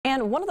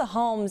And one of the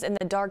homes in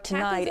the dark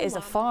tonight is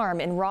a farm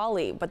in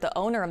Raleigh, but the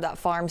owner of that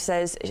farm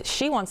says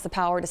she wants the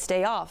power to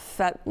stay off,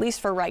 at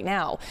least for right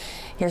now.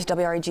 Here's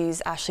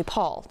WREG's Ashley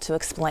Paul to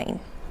explain.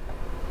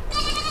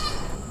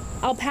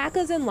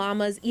 Alpacas and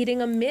llamas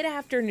eating a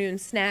mid-afternoon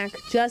snack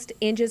just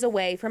inches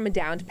away from a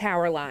downed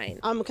power line.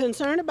 I'm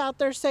concerned about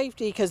their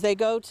safety because they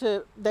have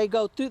to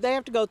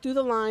go through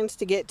the lines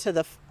to get to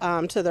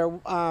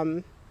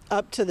the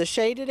up to the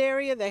shaded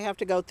area. They have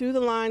to go through the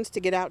lines to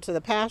get out to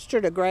the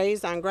pasture to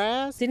graze on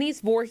grass.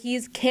 Denise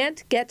Voorhees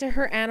can't get to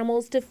her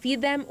animals to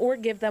feed them or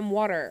give them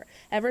water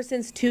ever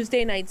since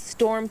Tuesday night's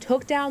storm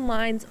took down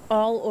lines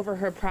all over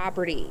her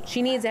property.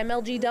 She needs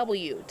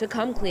MLGW to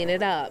come clean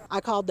it up. I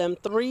called them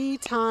 3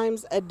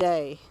 times a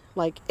day,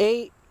 like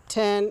 8,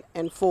 10,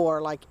 and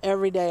 4, like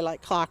every day,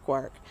 like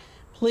clockwork.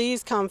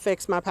 Please come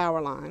fix my power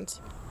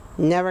lines.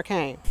 Never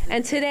came.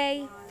 And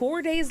today,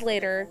 4 days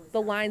later,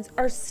 the lines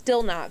are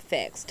still not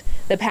fixed.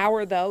 The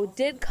power, though,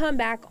 did come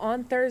back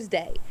on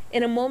Thursday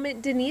in a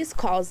moment Denise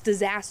calls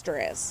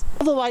disastrous.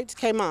 The lights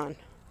came on,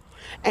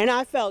 and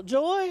I felt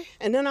joy,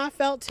 and then I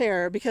felt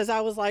terror because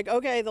I was like,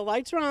 okay, the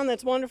lights are on,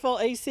 that's wonderful,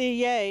 AC,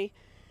 yay.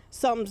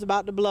 Something's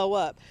about to blow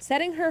up.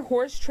 Setting her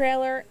horse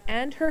trailer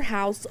and her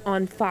house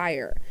on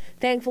fire.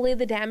 Thankfully,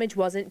 the damage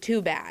wasn't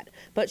too bad,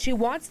 but she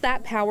wants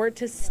that power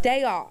to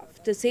stay off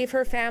to save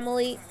her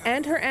family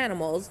and her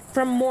animals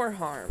from more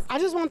harm. I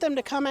just want them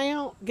to come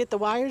out, get the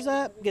wires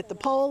up, get the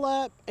pole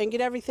up, and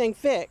get everything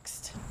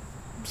fixed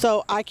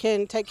so I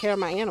can take care of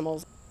my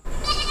animals.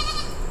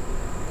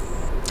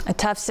 A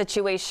tough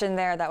situation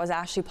there. That was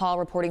Ashley Paul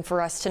reporting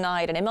for us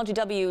tonight. And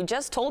MLGW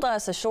just told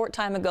us a short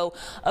time ago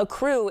a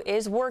crew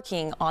is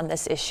working on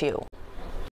this issue.